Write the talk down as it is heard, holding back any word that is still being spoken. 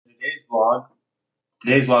today's vlog.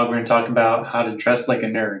 Today's vlog, we're going to talk about how to dress like a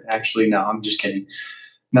nerd. Actually, no, I'm just kidding.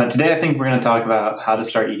 Now, today I think we're going to talk about how to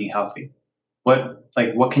start eating healthy.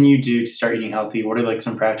 What can you do to start eating healthy? What are like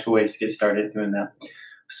some practical ways to get started doing that?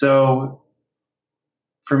 So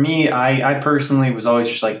for me, I personally was always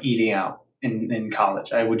just like eating out in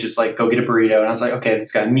college. I would just like go get a burrito and I was like, okay,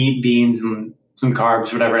 it's got meat, beans, and some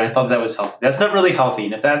carbs, whatever. And I thought that was healthy. That's not really healthy.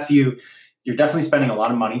 And if that's you, you're definitely spending a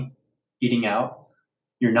lot of money eating out.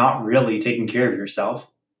 You're not really taking care of yourself.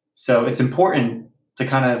 So it's important to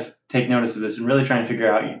kind of take notice of this and really try and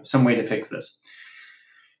figure out some way to fix this.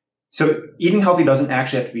 So eating healthy doesn't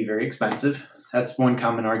actually have to be very expensive. That's one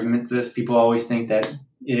common argument to this. People always think that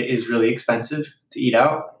it is really expensive to eat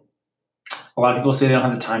out. A lot of people say they don't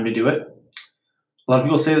have the time to do it. A lot of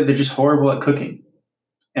people say that they're just horrible at cooking.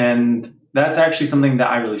 And that's actually something that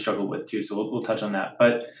I really struggle with too. So we'll touch on that.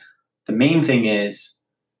 But the main thing is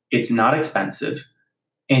it's not expensive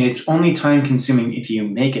and it's only time consuming if you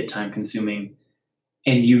make it time consuming.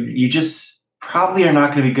 And you just probably are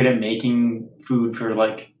not going to be good at making food for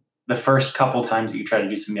like the first couple times that you try to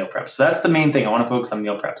do some meal preps. So that's the main thing. I want to focus on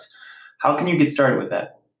meal preps. How can you get started with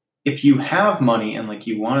that? If you have money and like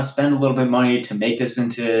you want to spend a little bit of money to make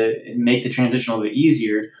the transition a little bit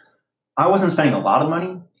easier, I wasn't spending a lot of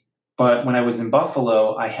money, but when I was in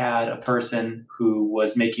Buffalo, I had a person who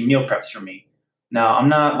was making meal preps for me. Now, I'm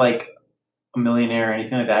not like a millionaire or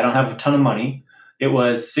anything like that. I don't have a ton of money. It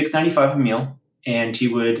was $6.95 a meal, and he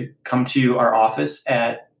would come to our office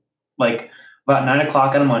at like about 9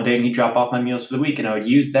 o'clock on a Monday, and he'd drop off my meals for the week, and I would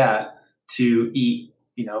use that to eat,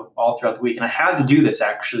 all throughout the week. And I had to do this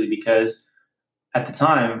actually because at the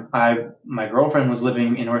time, my girlfriend was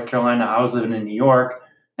living in North Carolina. I was living in New York.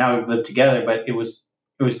 Now we lived together, but it was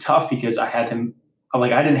tough because I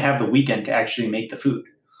didn't have the weekend to actually make the food.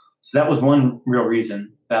 So that was one real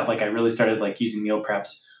reason that I really started using meal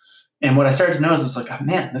preps. And what I started to notice was oh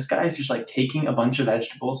man, this guy's just taking a bunch of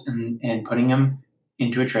vegetables and putting them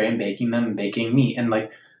into a tray and baking them and baking meat. And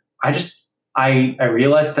I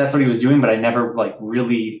realized that's what he was doing, but I never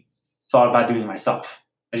really thought about doing it myself.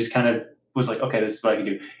 I just kind of was okay, this is what I can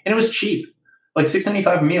do. And it was cheap.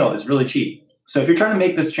 $6.95 a meal is really cheap. So if you're trying to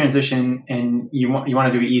make this transition and you want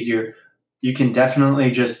to do it easier, you can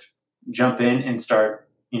definitely just jump in and start,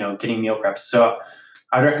 getting meal preps. So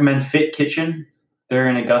I'd recommend Fit Kitchen. They're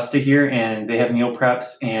in Augusta here and they have meal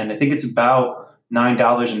preps, and I think it's about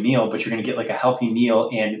 $9 a meal, but you're going to get a healthy meal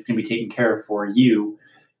and it's going to be taken care of for you.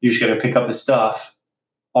 You just got to pick up the stuff.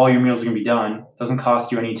 All your meals are going to be done. It doesn't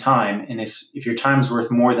cost you any time. And if your time's worth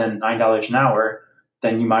more than $9 an hour,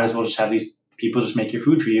 then you might as well just have these people just make your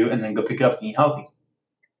food for you and then go pick it up and eat healthy.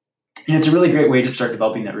 And it's a really great way to start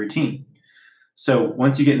developing that routine. So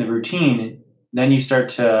once you get in the routine, then you start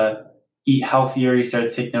to eat healthier. You start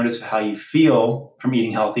to take notice of how you feel from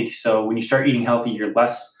eating healthy. So when you start eating healthy, you're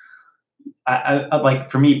less,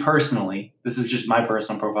 for me personally, this is just my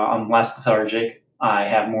personal profile. I'm less lethargic. I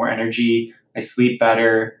have more energy. I sleep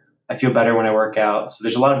better. I feel better when I work out. So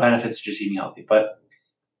there's a lot of benefits to just eating healthy. But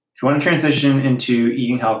if you want to transition into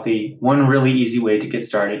eating healthy, one really easy way to get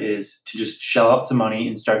started is to just shell out some money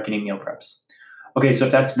and start getting meal preps. Okay, so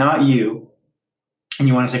if that's not you and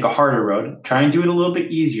you want to take a harder road, try and do it a little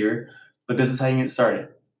bit easier, but this is how you get started.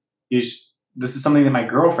 This is something that my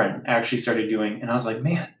girlfriend actually started doing, and I was like,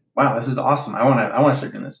 man, wow, this is awesome. I want to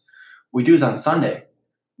start doing this. What we do is on Sunday,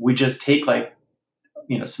 we just take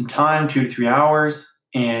some time, 2 to 3 hours,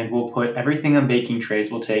 and we'll put everything on baking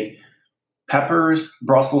trays. We'll take peppers,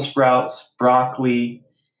 Brussels sprouts, broccoli,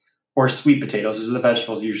 or sweet potatoes. Those are the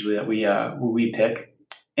vegetables usually that we pick.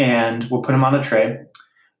 And we'll put them on a tray.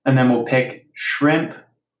 And then we'll pick shrimp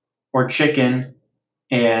or chicken,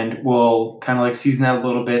 and we'll kind of season that a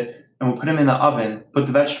little bit. And we'll put them in the oven, put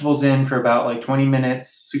the vegetables in for about 20 minutes.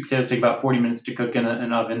 Sweet potatoes take about 40 minutes to cook in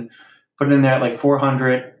an oven. Put it in there at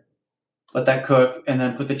 400, let that cook, and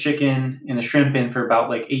then put the chicken and the shrimp in for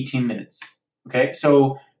about 18 minutes. Okay,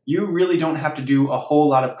 so you really don't have to do a whole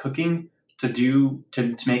lot of cooking to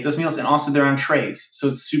make those meals. And also they're on trays. So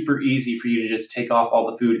it's super easy for you to just take off all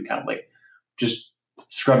the food and kind of just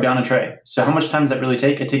scrub down a tray. So how much time does that really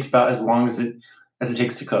take? It takes about as long as it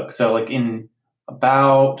takes to cook. So in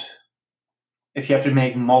about, if you have to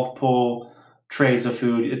make multiple trays of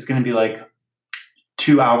food, it's going to be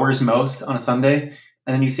 2 hours most on a Sunday.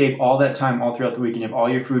 And then you save all that time all throughout the week and you have all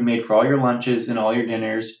your food made for all your lunches and all your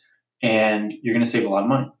dinners, and you're going to save a lot of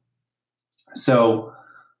money. So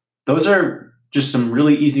those are just some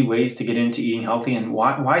really easy ways to get into eating healthy. And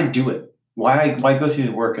why do it? Why go through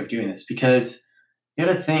the work of doing this? Because you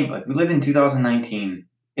got to think, we live in 2019.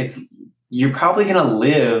 You're probably going to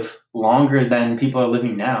live longer than people are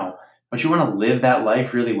living now. Don't you want to live that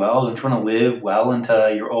life really well? Don't you want to live well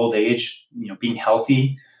into your old age, being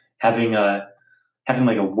healthy, having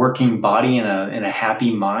like a working body and a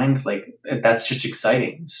happy mind? Like, that's just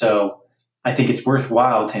exciting. So I think it's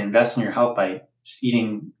worthwhile to invest in your health by just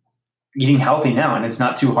eating healthy now. And it's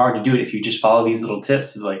not too hard to do it if you just follow these little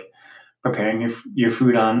tips of like preparing your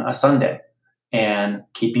food on a Sunday and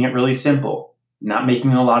keeping it really simple, not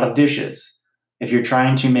making a lot of dishes. If you're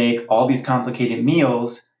trying to make all these complicated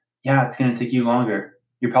meals, yeah, it's going to take you longer.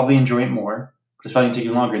 You'll probably enjoy it more, but it's probably going to take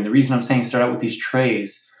you longer. And the reason I'm saying start out with these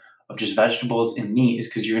trays of just vegetables and meat is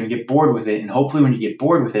because you're going to get bored with it. And hopefully when you get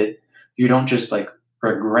bored with it, you don't just like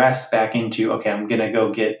regress back into, okay, I'm going to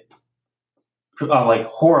go get like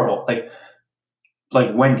horrible,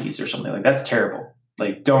 like Wendy's or something. Like, that's terrible.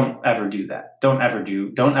 Like, don't ever do that. Don't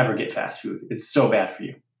ever get fast food. It's so bad for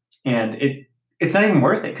you. And it's not even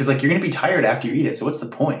worth it because like you're going to be tired after you eat it. So what's the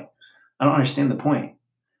point? I don't understand the point.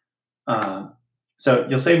 So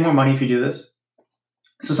you'll save more money if you do this.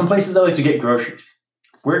 So some places that like to get groceries.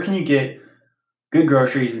 Where can you get good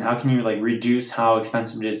groceries and how can you like reduce how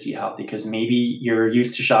expensive it is to eat healthy? Because maybe you're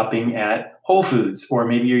used to shopping at Whole Foods or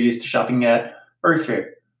maybe you're used to shopping at Earth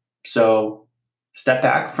Fare. So step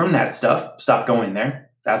back from that stuff. Stop going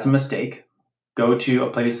there. That's a mistake. Go to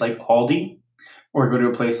a place like Aldi or go to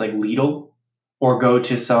a place like Lidl or go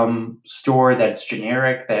to some store that's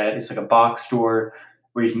generic, that is like a box store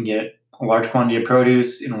where you can get a large quantity of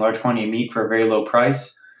produce and a large quantity of meat for a very low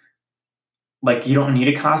price. Like, you don't need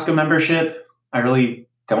a Costco membership. I really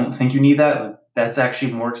don't think you need that. That's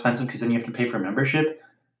actually more expensive because then you have to pay for a membership.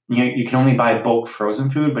 You can only buy bulk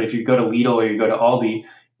frozen food, but if you go to Lidl or you go to Aldi,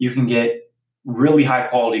 you can get really high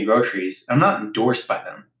quality groceries. I'm not endorsed by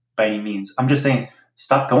them by any means. I'm just saying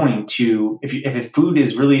stop going to if healthy food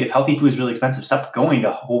is really expensive, stop going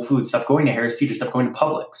to Whole Foods, stop going to Harris Teeter, stop going to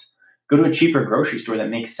Publix. Go to a cheaper grocery store that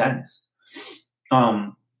makes sense.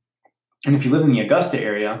 And if you live in the Augusta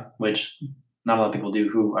area, which not a lot of people do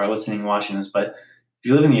who are listening and watching this, but if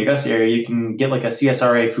you live in the Augusta area, you can get like a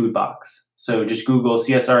CSRA food box. So just Google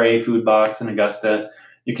CSRA food box in Augusta.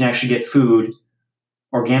 You can actually get food,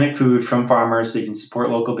 organic food from farmers, so you can support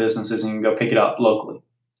local businesses and you can go pick it up locally.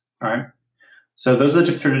 All right. So those are the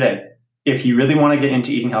tips for today. If you really want to get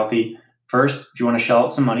into eating healthy, first, if you want to shell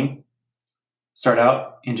out some money, start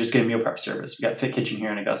out and just get a meal prep service. We got Fit Kitchen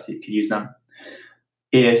here in Augusta. You could use them.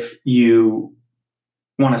 If you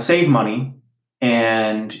want to save money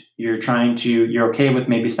and you're okay with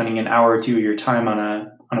maybe spending an hour or two of your time on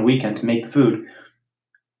a weekend to make the food,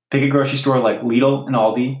 pick a grocery store like Lidl and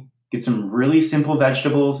Aldi, get some really simple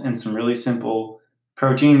vegetables and some really simple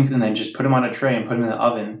proteins, and then just put them on a tray and put them in the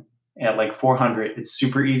oven at like 400. It's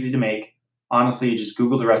super easy to make. Honestly, you just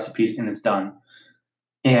Google the recipes and it's done.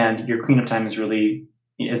 And your cleanup time is really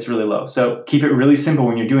low. So keep it really simple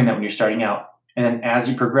when you're doing that, when you're starting out. And then as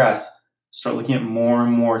you progress, start looking at more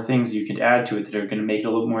and more things you could add to it that are going to make it a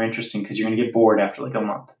little more interesting because you're going to get bored after like a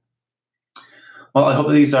month. Well, I hope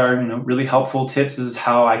that these are really helpful tips. This is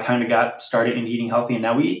how I kind of got started in eating healthy. And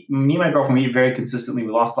now me and my girlfriend, we eat very consistently.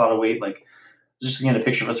 We lost a lot of weight. Like, just looking at a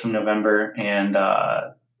picture of us from November and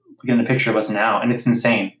looking at a picture of us now, and it's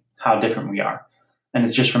insane how different we are. And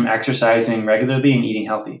it's just from exercising regularly and eating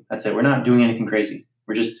healthy. That's it. We're not doing anything crazy.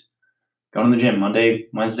 We're just going to the gym Monday,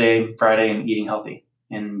 Wednesday, Friday, and eating healthy.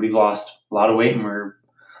 And we've lost a lot of weight and we're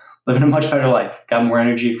living a much better life. Got more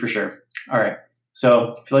energy for sure. All right.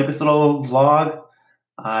 So if you like this little vlog,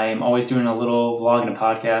 I'm always doing a little vlog and a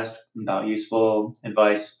podcast about useful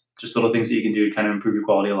advice, just little things that you can do to kind of improve your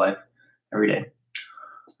quality of life every day.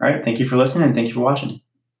 All right. Thank you for listening and thank you for watching.